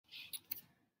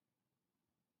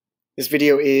This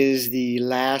video is the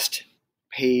last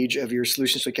page of your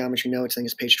solution stoichiometry notes. I think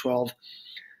it's page 12.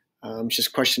 It's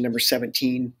just question number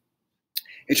 17.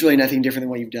 It's really nothing different than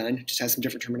what you've done. It just has some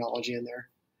different terminology in there,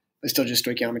 but still just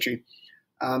stoichiometry.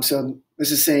 So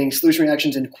this is saying solution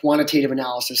reactions in quantitative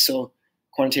analysis. So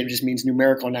quantitative just means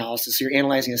numerical analysis. So you're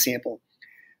analyzing a sample.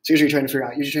 So here's what you're trying to figure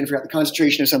out. You're trying to figure out the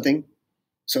concentration of something.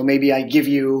 So maybe I give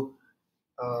you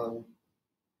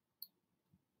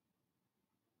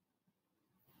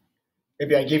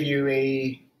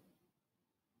a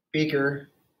beaker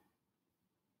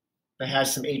that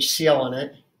has some HCl in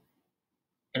it,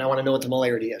 and I want to know what the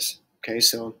molarity is. Okay,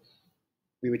 so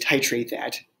we would titrate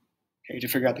that, okay, to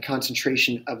figure out the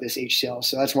concentration of this HCl.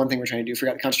 So that's one thing we're trying to do, figure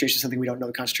out the concentration of something we don't know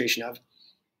the concentration of.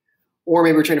 Or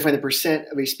maybe we're trying to find the percent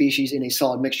of a species in a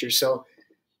solid mixture. So,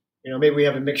 maybe we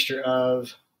have a mixture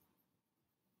of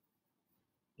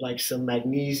like some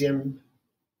magnesium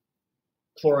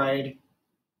chloride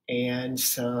and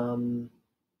some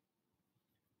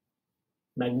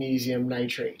magnesium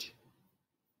nitrate.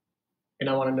 And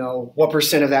I want to know what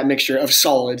percent of that mixture of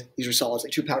solid, these are solids,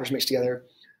 like two powders mixed together,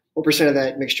 what percent of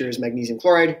that mixture is magnesium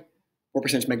chloride, what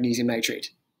percent is magnesium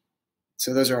nitrate.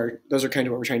 So those are kind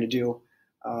of what we're trying to do.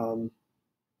 I'll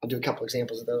do a couple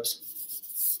examples of those.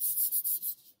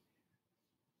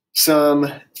 Some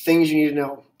things you need to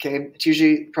know, okay? It's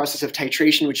usually the process of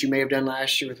titration, which you may have done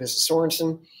last year with Mrs.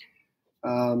 Sorensen.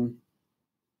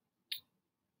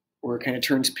 Or it kind of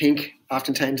turns pink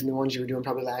oftentimes in the ones you were doing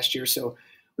probably last year. So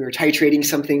we were titrating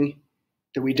something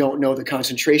that we don't know the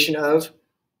concentration of,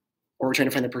 or we're trying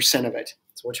to find the percent of it.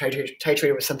 So we'll titrate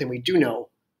it with something we do know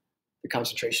the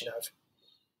concentration of.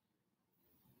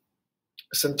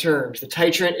 Some terms. The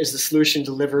titrant is the solution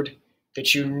delivered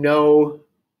that you know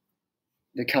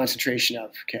the concentration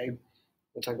of, okay?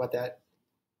 We'll talk about that.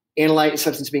 Analyte is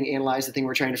substance being analyzed, the thing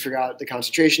we're trying to figure out the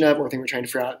concentration of, or the thing we're trying to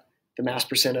figure out the mass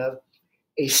percent of.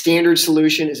 A standard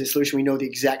solution is a solution we know the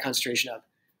exact concentration of.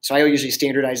 So I usually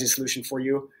standardize a solution for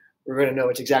you. We're going to know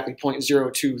it's exactly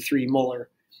 0.023 molar.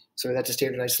 So that's a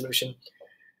standardized solution.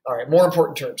 All right, more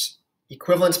important terms.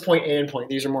 Equivalence point and endpoint.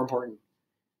 These are more important.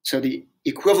 So the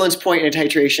equivalence point in a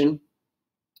titration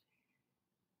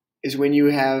is when you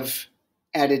have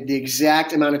added the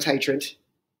exact amount of titrant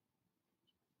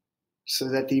so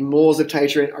that the moles of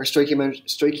titrant are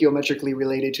stoichiometrically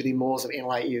related to the moles of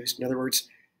analyte used. In other words,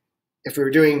 if we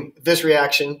were doing this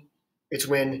reaction, it's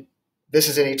when this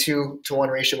is in a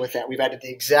 2-to-1 ratio with that. We've added the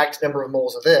exact number of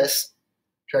moles of this,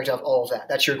 subtract off all of that.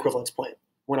 That's your equivalence point,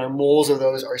 when our moles of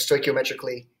those are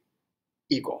stoichiometrically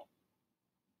equal.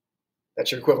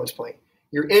 That's your equivalence point.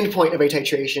 Your end point of a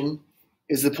titration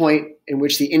is the point in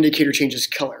which the indicator changes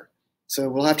color. So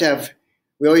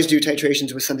we always do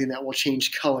titrations with something that will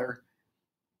change color,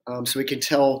 so we can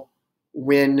tell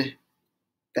when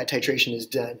that titration is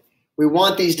done. We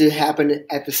want these to happen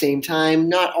at the same time.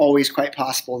 Not always quite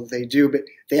possible that they do, but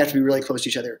they have to be really close to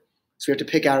each other. So we have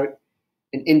to pick out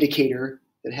an indicator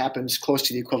that happens close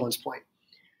to the equivalence point.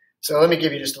 So let me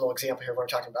give you just a little example here of what I'm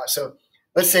talking about. So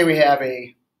let's say we have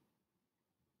a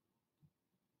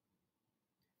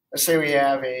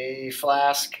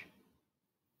flask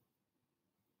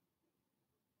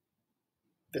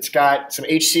that's got some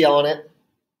HCl in it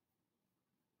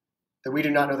that we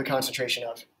do not know the concentration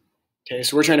of. Okay,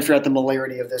 so we're trying to figure out the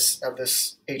molarity of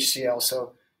this HCl.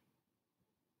 So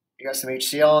you got some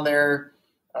HCl in there.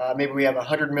 Maybe we have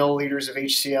 100 milliliters of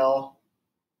HCl,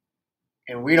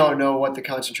 and we don't know what the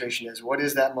concentration is. What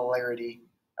is that molarity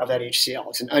of that HCl?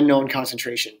 It's an unknown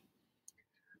concentration.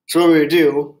 So what we would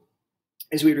do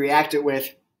is we'd react it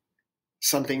with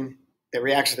something that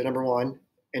reacts with the number one,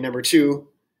 and number two,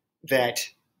 that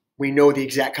we know the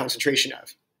exact concentration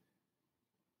of.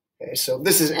 Okay, so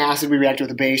this is an acid. We react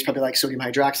with a base, probably like sodium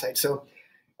hydroxide. So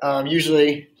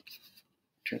usually,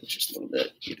 turn this just a little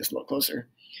bit, get this a little closer.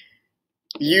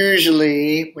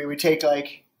 Usually we would take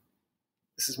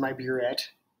this is my burette.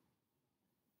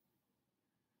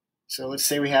 So let's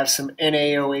say we have some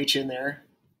NaOH in there.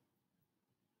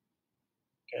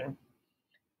 Okay.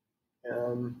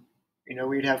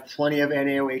 We'd have plenty of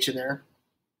NaOH in there.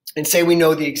 And say we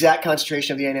know the exact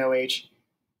concentration of the NaOH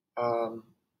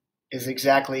is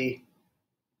exactly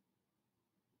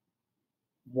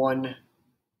 1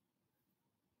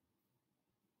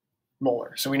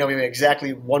 molar. So we know we have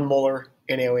exactly 1 molar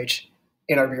NaOH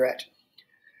in our burette.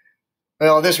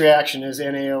 Well, this reaction is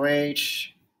NaOH.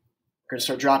 We're going to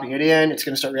start dropping it in. It's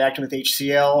going to start reacting with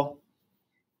HCl.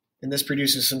 And this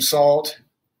produces some salt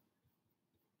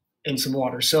and some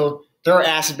water. So there are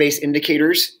acid-base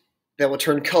indicators that will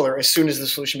turn color as soon as the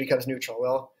solution becomes neutral.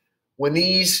 Well, when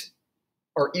these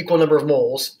are equal number of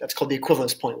moles, that's called the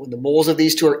equivalence point. When the moles of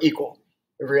these two are equal,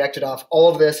 We've reacted off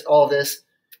all of this.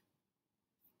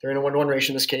 They're in a 1-to-1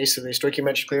 ratio in this case, so they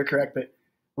stoichiometrically are correct. But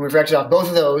when we've reacted off both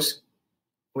of those,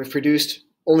 we've produced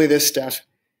only this stuff.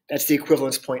 That's the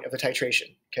equivalence point of the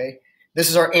titration. Okay, this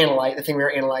is our analyte, the thing we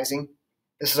are analyzing.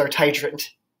 This is our titrant,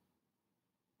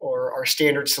 or our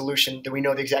standard solution that we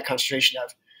know the exact concentration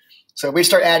of. So if we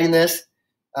start adding this,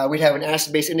 we'd have an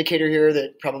acid-base indicator here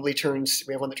that probably turns.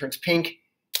 We have one that turns pink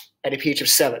at a pH of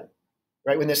 7,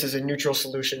 right? When this is a neutral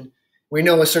solution, we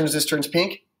know as soon as this turns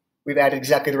pink, we've added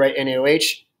exactly the right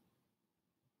NaOH.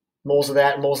 Moles of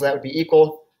that would be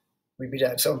equal. We'd be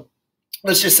dead. So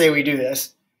let's just say we do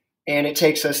this, and it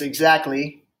takes us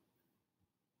exactly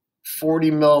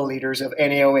 40 milliliters of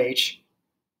NaOH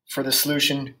for the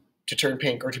solution to turn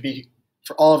pink, or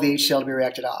for all of the HCl to be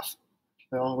reacted off.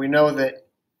 Well, we know that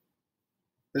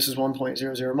this is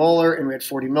 1.00 molar, and we had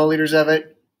 40 milliliters of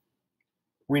it.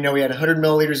 We know we had 100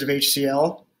 milliliters of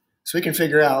HCl, so we can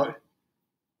figure out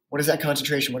what is that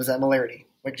concentration, what is that molarity.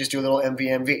 We can just do a little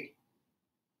MV.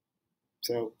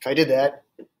 So if I did that,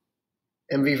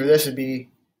 MV for this would be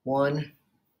 1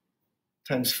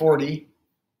 times 40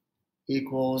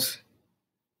 equals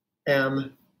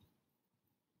M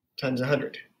times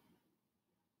 100.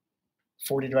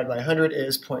 40 divided by 100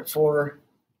 is 0.4.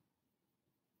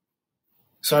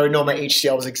 So I would know my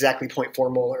HCl was exactly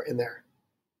 0.4 molar in there.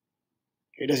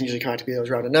 It doesn't usually come out to be those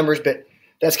rounded numbers, but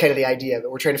that's kind of the idea of it.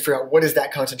 We're trying to figure out what is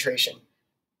that concentration.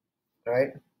 All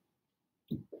right.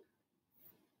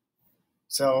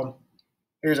 So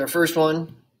here's our first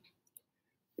one.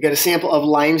 We got a sample of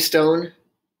limestone,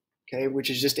 okay, which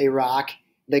is just a rock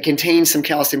that contains some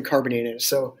calcium carbonate in it.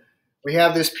 So we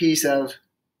have this piece of,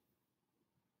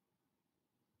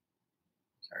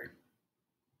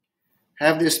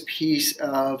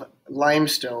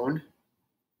 limestone,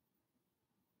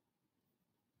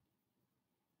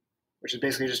 which is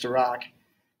basically just a rock,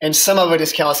 and some of it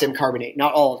is calcium carbonate,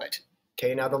 not all of it.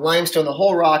 Okay, now the limestone, the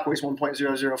whole rock weighs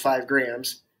 1.005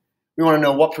 grams. We want to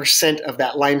know what percent of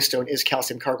that limestone is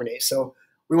calcium carbonate. So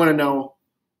we want to know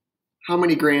how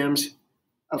many grams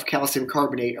of calcium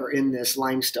carbonate are in this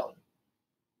limestone.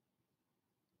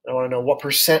 I want to know what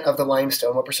percent of the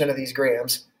limestone, what percent of these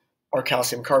grams are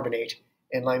calcium carbonate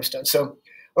in limestone. So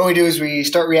what we do is we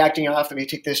start reacting off, and we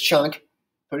take this chunk,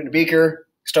 put it in a beaker,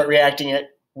 start reacting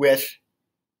it with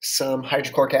some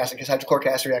hydrochloric acid, because hydrochloric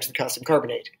acid reacts with calcium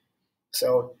carbonate.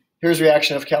 So here's a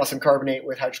reaction of calcium carbonate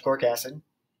with hydrochloric acid.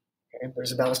 Okay,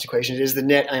 there's a balanced equation. It is the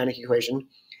net ionic equation.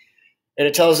 And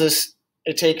it tells us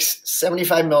it takes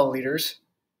 75 milliliters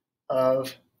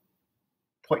of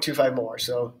 0.25 molar.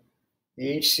 So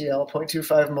the HCl,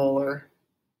 0.25 molar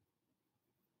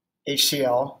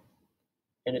HCl,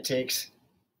 and it takes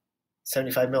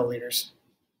 75 milliliters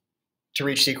to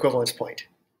reach the equivalence point.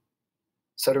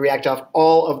 So to react off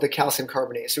all of the calcium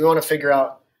carbonate. So we want to figure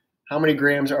out how many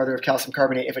grams are there of calcium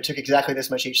carbonate if it took exactly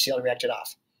this much HCl to react it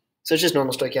off. So it's just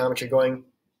normal stoichiometry going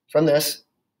from this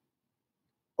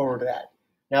over to that.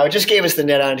 Now it just gave us the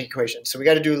net ionic equation, so we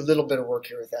got to do a little bit of work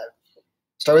here with that.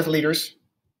 Start with liters,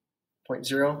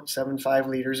 0.075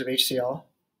 liters of HCl.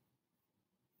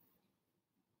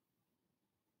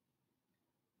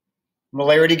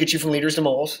 Molarity gets you from liters to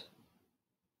moles.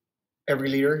 Every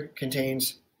liter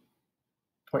contains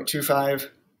 0.25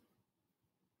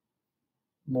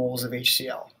 moles of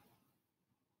HCl.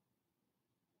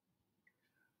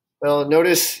 Well,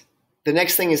 notice the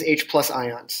next thing is H plus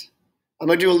ions. I'm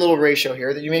going to do a little ratio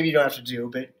here that maybe you don't have to do,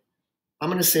 but I'm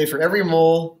going to say for every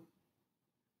mole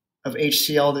of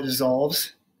HCl that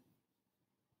dissolves,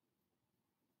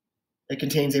 it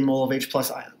contains a mole of H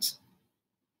plus ions.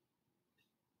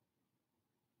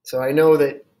 So I know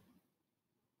that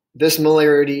this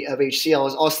molarity of HCl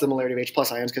is also the molarity of H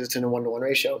plus ions because it's in a 1-to-1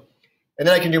 ratio. And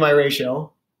then I can do my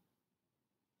ratio.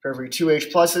 For every 2 H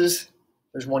pluses,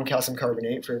 there's 1 calcium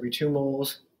carbonate. For every 2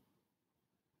 moles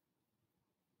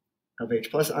of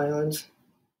H plus ions,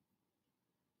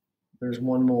 there's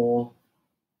 1 mole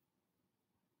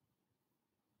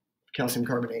of calcium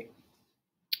carbonate.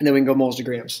 And then we can go moles to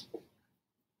grams.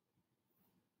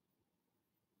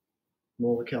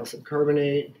 Mole of calcium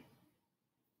carbonate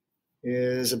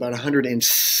is about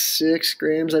 106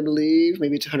 grams, I believe.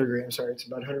 Maybe it's 100 grams. Sorry, it's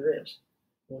about 100 grams.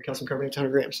 Mole of calcium carbonate is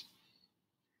 100 grams.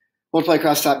 Multiply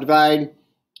across, top, divide.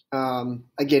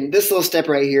 Again, this little step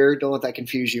right here, don't let that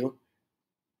confuse you.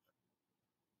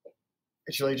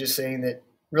 It's really just saying that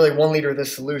really 1 liter of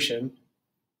this solution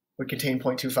would contain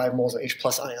 0.25 moles of H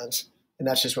plus ions. And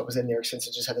that's just what was in there since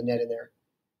it just had the net in there.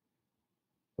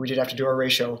 We did have to do our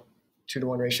ratio,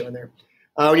 2-to-1 ratio in there.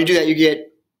 When you do that, you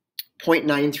get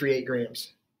 0.938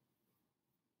 grams.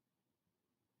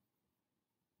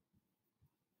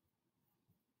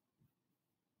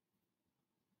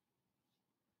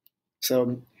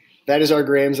 So that is our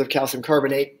grams of calcium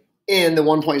carbonate in the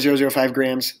 1.005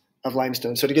 grams of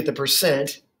limestone. So to get the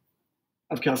percent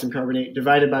of calcium carbonate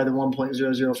divided by the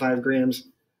 1.005 grams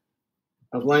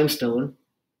of limestone,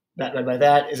 that divided by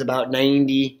that is about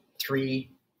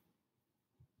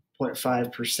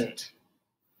 93.5%.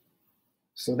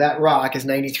 So that rock is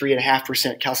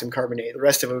 93.5% calcium carbonate. The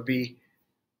rest of it would be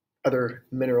other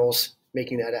minerals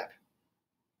making that up.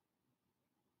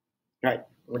 All right,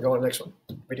 we're going to the next one.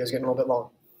 The video's getting a little bit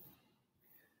long.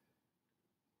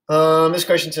 This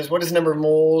question says, what is the number of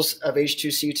moles of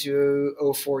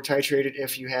H2C2O4 titrated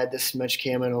if you had this much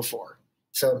KMnO4?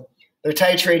 So they're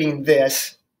titrating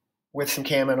this with some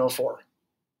KMnO4.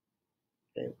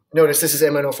 Okay. Notice this is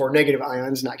MnO4 negative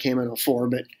ions, not KMnO4,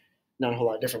 but not a whole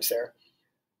lot of difference there.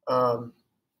 So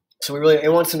it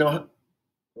wants to know,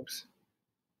 it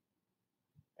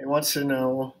wants to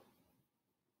know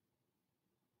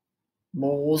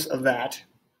moles of that,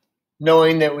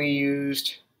 knowing that we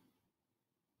used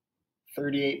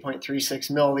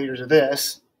 38.36 milliliters of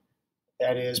this,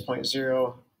 that is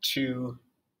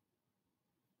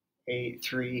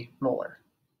 0.0283 molar.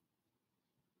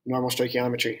 Normal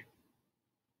stoichiometry.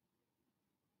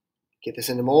 Get this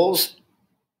into moles,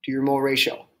 do your mole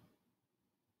ratio.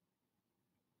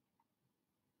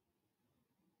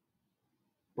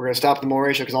 We're going to stop the mole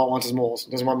ratio because all it wants is moles.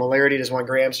 It doesn't want molarity, it doesn't want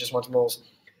grams, it just wants moles.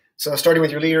 So starting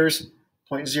with your liters,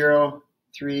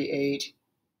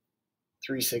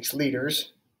 0.03836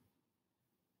 liters.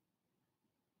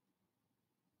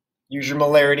 Use your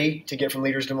molarity to get from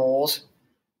liters to moles.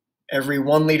 Every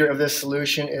 1 liter of this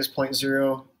solution is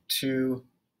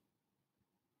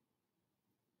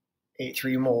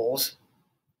 0.0283 moles.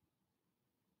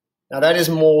 Now that is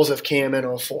moles of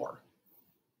KMnO4.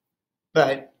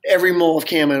 But every mole of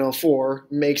KMnO4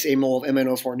 makes a mole of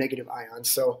MnO4 negative ions.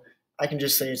 So I can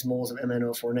just say it's moles of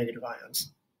MnO4 negative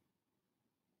ions.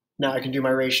 Now I can do my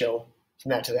ratio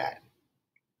from that to that.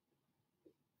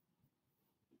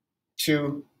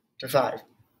 2 to 5.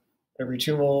 Every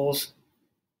 2 moles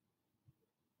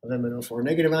of MnO4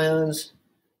 negative ions,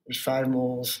 there's 5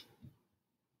 moles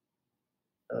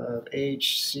of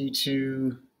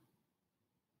HC2O4.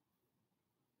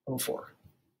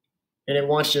 And it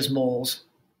wants just moles,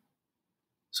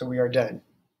 so we are done.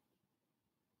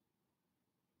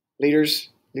 Liters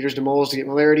to moles to get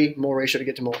molarity, mole ratio to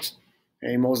get to moles.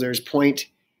 Okay, moles there is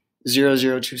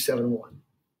 0.00271.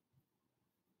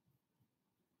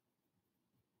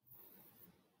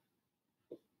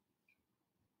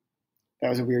 That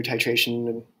was a weird titration,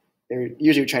 and they're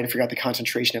usually trying to figure out the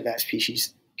concentration of that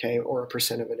species, okay, or a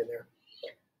percent of it in there.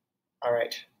 All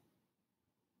right.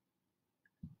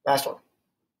 Last one.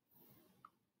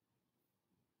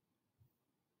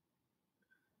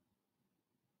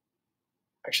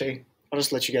 Actually, I'll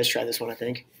just let you guys try this one, I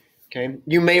think. Okay.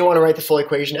 You may want to write the full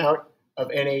equation out of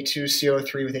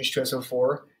Na2CO3 with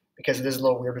H2SO4 because it is a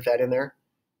little weird with that in there.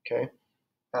 Okay.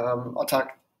 I'll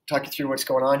talk you through what's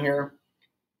going on here.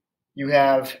 You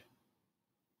have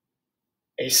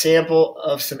a sample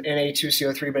of some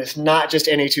Na2CO3, but it's not just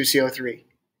Na2CO3.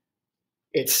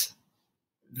 It's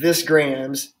this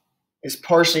grams is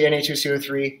partially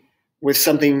Na2CO3 with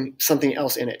something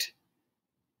else in it.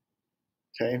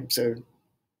 Okay, so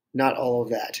not all of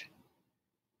that,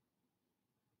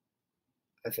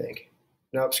 I think.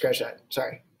 Nope, scratch that.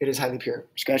 Sorry, it is highly pure.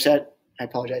 Scratch that. I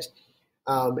apologize.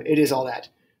 It is all that.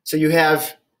 So you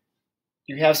have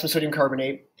some sodium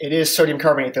carbonate. It is sodium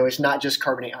carbonate, though. It's not just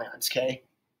carbonate ions, okay?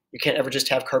 You can't ever just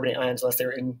have carbonate ions unless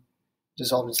they're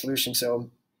dissolved in solution.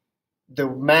 So the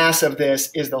mass of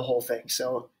this is the whole thing.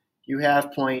 So you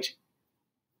have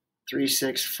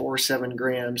 0.3647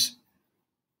 grams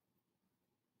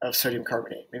of sodium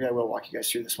carbonate. Maybe I will walk you guys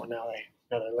through this one now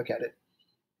that I look at it.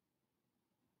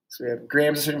 So we have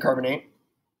grams of sodium carbonate.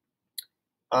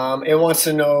 It wants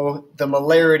to know the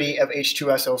molarity of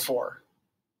H2SO4.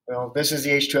 Well, this is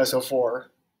the H2SO4,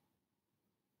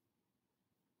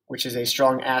 which is a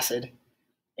strong acid.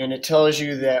 And it tells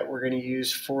you that we're going to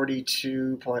use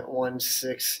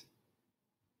 42.16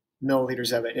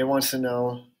 milliliters of it. It wants to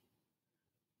know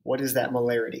what is that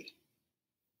molarity.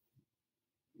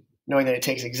 Knowing that it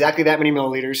takes exactly that many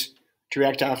milliliters to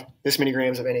react off this many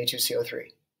grams of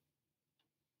Na2CO3.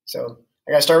 So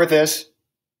I got to start with this.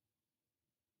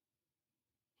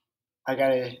 I got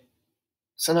to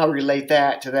somehow relate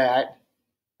that to that,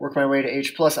 work my way to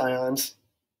H plus ions,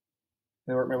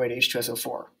 then work my way to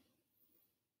H2SO4.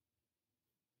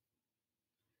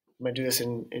 I'm going to do this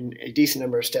in a decent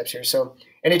number of steps here. So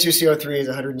Na2CO3 is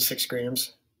 106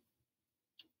 grams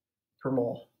per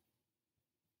mole.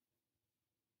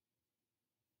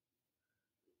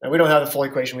 Now we don't have the full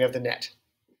equation, we have the net.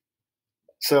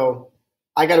 So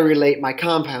I got to relate my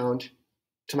compound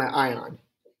to my ion.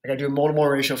 I got to do a mole-to-mole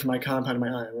ratio for my compound and my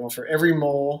ion. Well, for every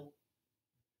mole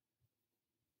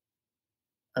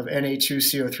of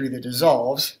Na2CO3 that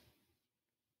dissolves,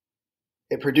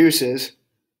 it produces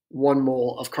 1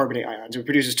 mole of carbonate ions. It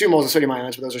produces 2 moles of sodium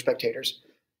ions, but those are spectators.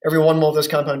 Every 1 mole of this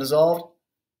compound dissolved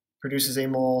produces a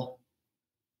mole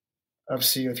of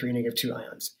CO3 negative 2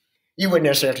 ions. You wouldn't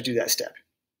necessarily have to do that step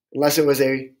unless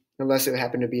it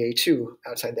happened to be a 2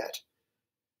 outside that.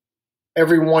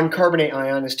 Every 1 carbonate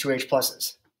ion is 2 H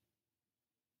pluses.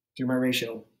 Do my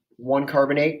ratio. 1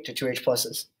 carbonate to 2 H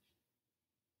pluses.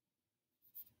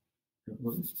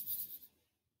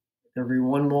 Every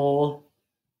 1 mole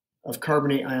of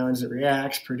carbonate ions that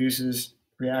reacts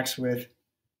with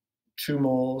 2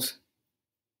 moles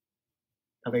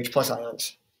of H plus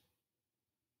ions.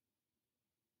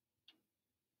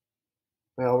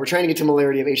 Well, we're trying to get to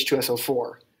molarity of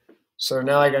H2SO4. So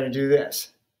now I got to do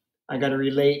this. I got to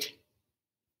relate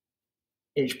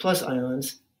H plus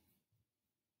ions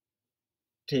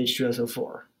to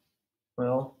H2SO4.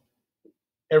 Well,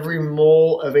 every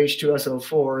mole of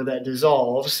H2SO4 that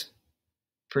dissolves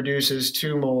produces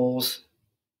 2 moles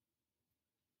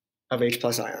of H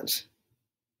plus ions.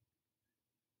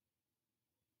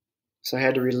 So I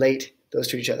had to relate those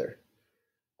to each other.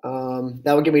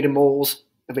 That would get me to moles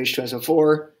of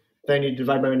H2SO4. Then I need to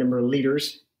divide by the number of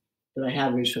liters that I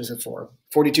have of H2SO4.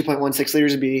 42.16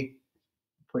 liters would be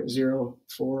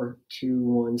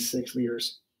 0.04216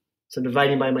 liters. So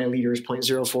dividing by my liters,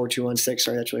 0.04216.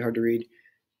 Sorry, that's really hard to read.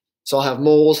 So I'll have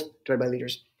moles divided by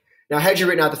liters. Now, had you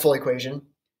written out the full equation,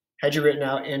 had you written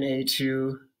out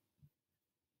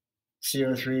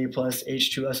Na2CO3 plus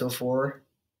H2SO4,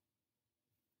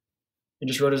 and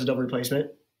just wrote as a double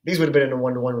replacement, these would have been in a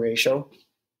 1-to-1 ratio.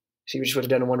 So you just would have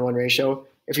done a 1-to-1 ratio.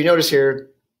 If you notice here,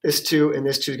 this 2 and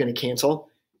this 2 is going to cancel.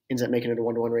 Ends up making it a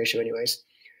 1-to-1 ratio anyways.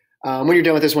 When you're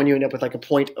done with this one, you end up with like a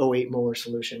 0.08 molar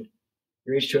solution.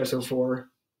 Your H2SO4,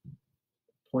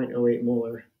 0.08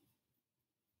 molar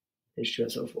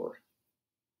H2SO4.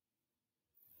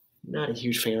 Not a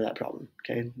huge fan of that problem,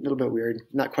 okay? A little bit weird.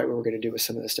 Not quite what we're going to do with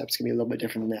some of the steps. It's going to be a little bit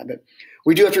different than that. But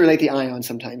we do have to relate the ions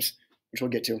sometimes, which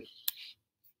we'll get to.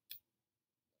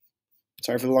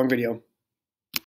 Sorry for the long video.